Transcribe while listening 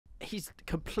he's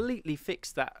completely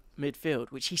fixed that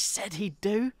midfield, which he said he'd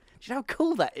do. Do you know how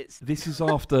cool that is? This is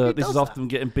after them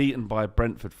getting beaten by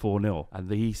Brentford 4-0, and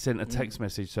he sent a text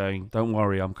message saying, "Don't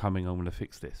worry, I'm coming. I'm going to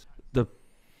fix this." The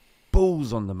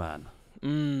balls on the man.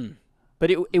 But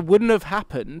it wouldn't have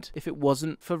happened if it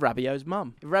wasn't for Rabiot's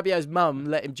mum. If Rabiot's mum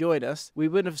let him join us, we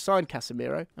wouldn't have signed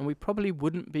Casemiro, and we probably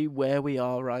wouldn't be where we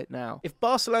are right now. If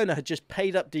Barcelona had just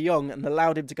paid up De Jong and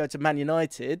allowed him to go to Man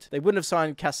United, they wouldn't have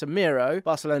signed Casemiro.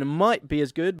 Barcelona might be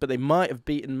as good, but they might have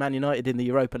beaten Man United in the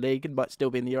Europa League and might still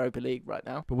be in the Europa League right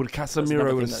now. But would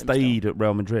Casemiro have stayed at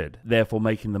Real Madrid, therefore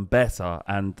making them better,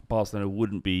 and Barcelona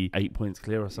wouldn't be 8 points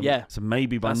clear or something? Yeah. So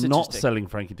maybe by not selling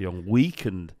Frenkie de Jong,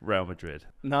 weakened Real Madrid.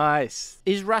 Nice.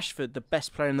 Is Rashford the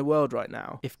best player in the world right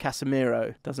now if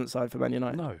Casemiro doesn't sign for Man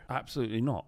United? No, absolutely not.